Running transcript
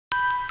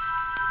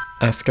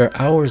After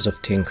hours of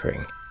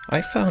tinkering,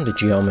 I found a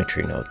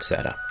geometry node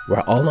setup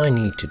where all I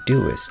need to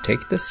do is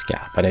take the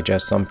scalp and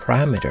adjust some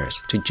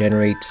parameters to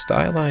generate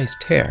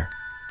stylized hair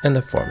in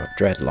the form of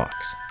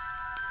dreadlocks.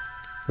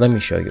 Let me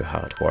show you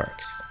how it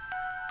works.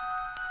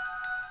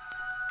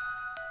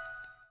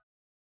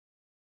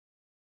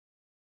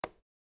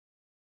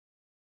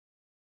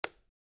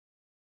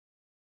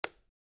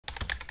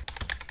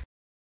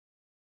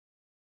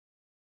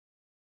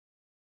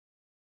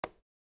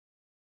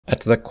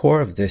 At the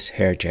core of this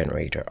hair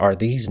generator are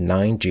these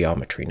 9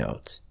 geometry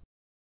nodes.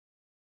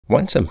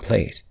 Once in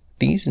place,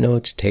 these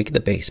nodes take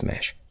the base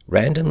mesh,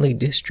 randomly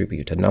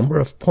distribute a number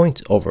of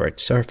points over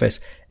its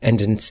surface, and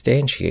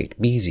instantiate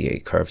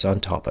Bezier curves on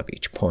top of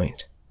each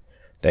point.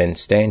 The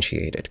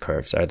instantiated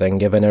curves are then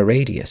given a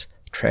radius,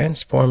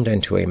 transformed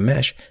into a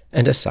mesh,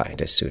 and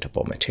assigned a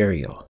suitable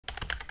material.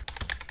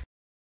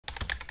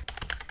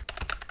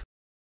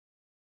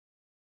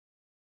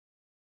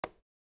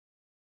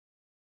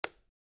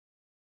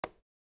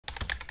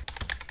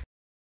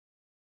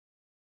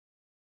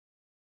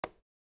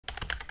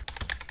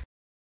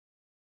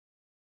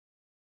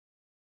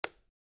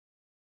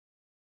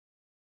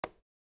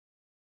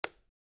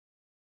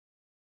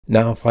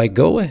 Now if I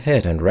go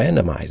ahead and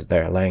randomize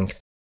their length,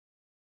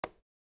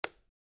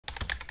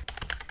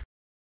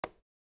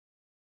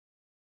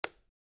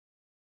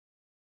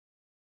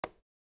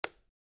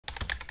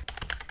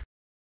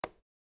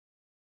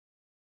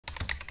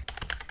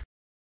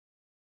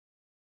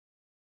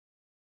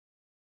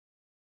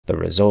 the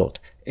result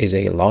is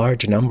a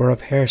large number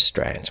of hair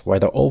strands where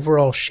the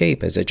overall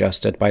shape is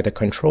adjusted by the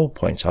control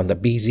points on the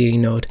Bezier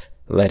node,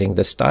 letting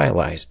the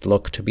stylized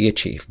look to be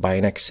achieved by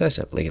an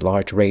excessively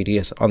large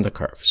radius on the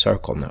curved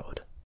circle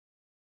node.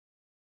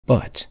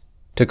 But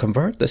to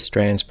convert the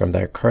strands from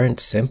their current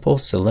simple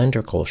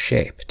cylindrical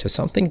shape to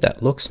something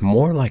that looks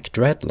more like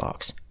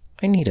dreadlocks,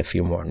 I need a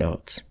few more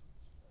nodes.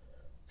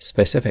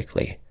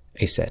 Specifically,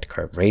 a set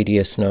curve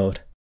radius node,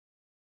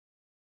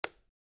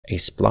 a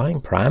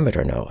spline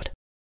parameter node,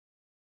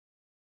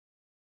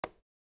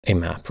 a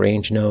map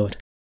range node,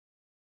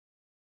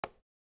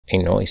 a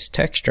noise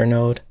texture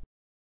node,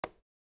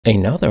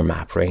 another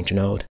map range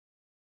node,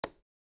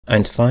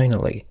 and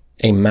finally,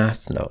 a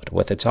math node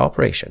with its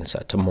operation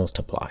set to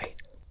multiply.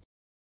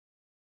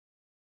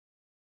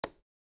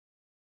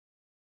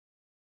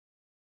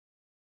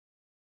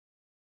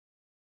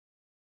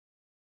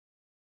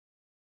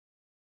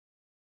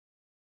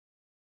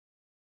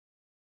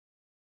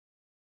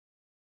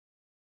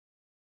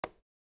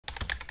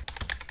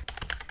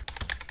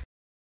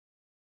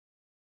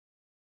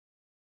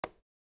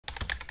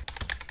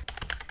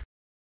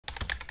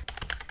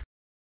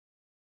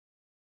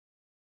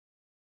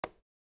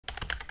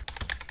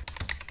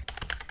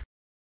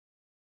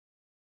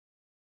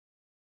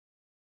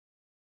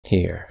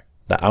 Here,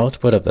 the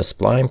output of the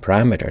spline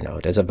parameter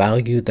node is a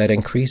value that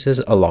increases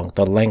along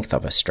the length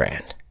of a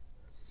strand.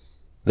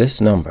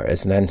 This number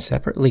is then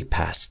separately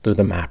passed through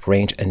the map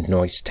range and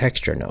noise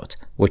texture nodes,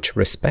 which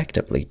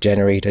respectively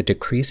generate a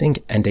decreasing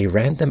and a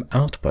random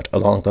output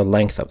along the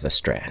length of the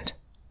strand.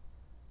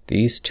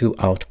 These two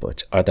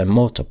outputs are then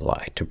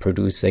multiplied to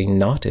produce a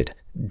knotted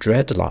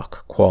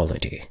dreadlock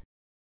quality.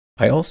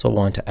 I also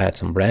want to add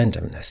some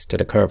randomness to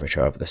the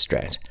curvature of the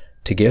strands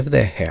to give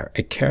the hair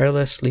a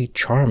carelessly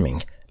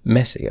charming,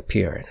 messy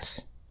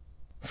appearance.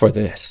 For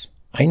this,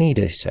 I need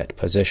a set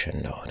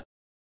position node,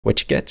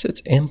 which gets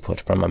its input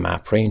from a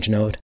map range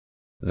node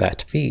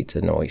that feeds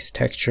a noise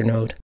texture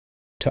node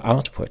to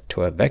output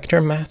to a vector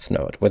math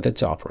node with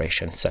its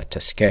operation set to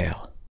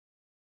scale.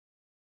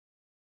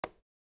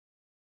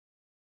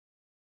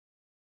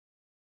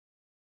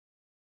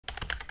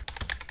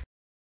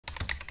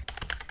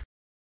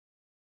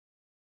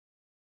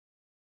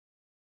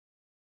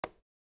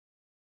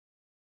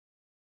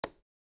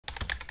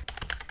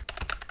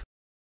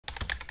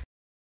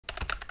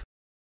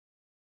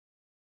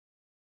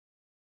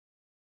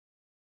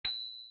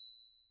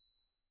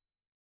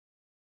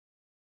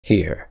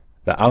 Here,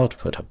 the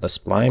output of the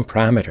spline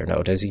parameter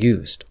node is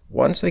used,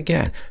 once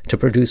again, to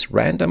produce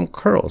random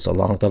curls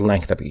along the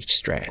length of each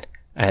strand,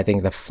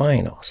 adding the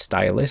final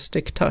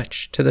stylistic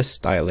touch to the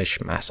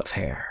stylish mass of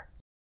hair.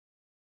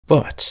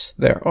 But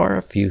there are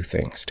a few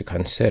things to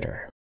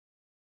consider.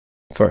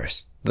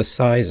 First, the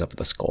size of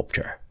the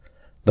sculpture.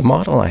 The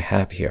model I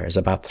have here is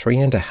about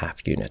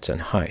 3.5 units in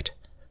height.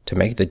 To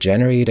make the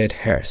generated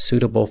hair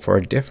suitable for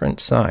a different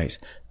size,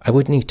 I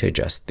would need to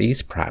adjust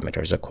these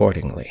parameters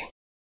accordingly.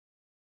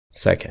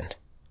 Second,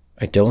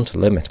 I don't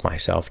limit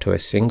myself to a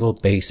single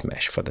base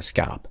mesh for the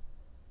scalp.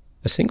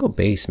 A single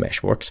base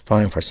mesh works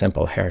fine for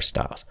simple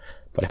hairstyles,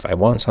 but if I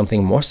want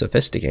something more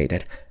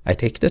sophisticated, I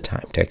take the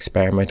time to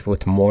experiment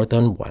with more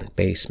than one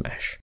base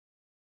mesh.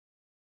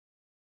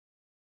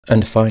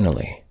 And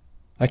finally,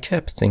 I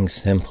kept things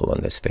simple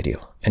in this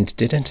video and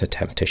didn't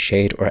attempt to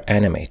shade or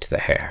animate the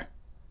hair.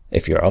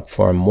 If you're up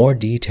for a more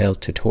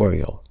detailed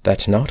tutorial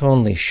that not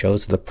only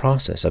shows the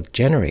process of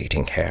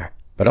generating hair,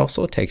 but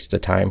also takes the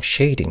time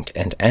shading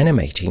and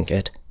animating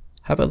it,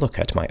 have a look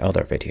at my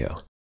other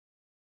video.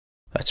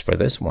 That's for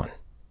this one.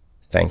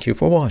 Thank you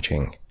for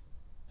watching,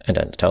 And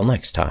until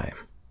next time,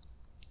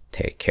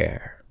 take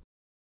care.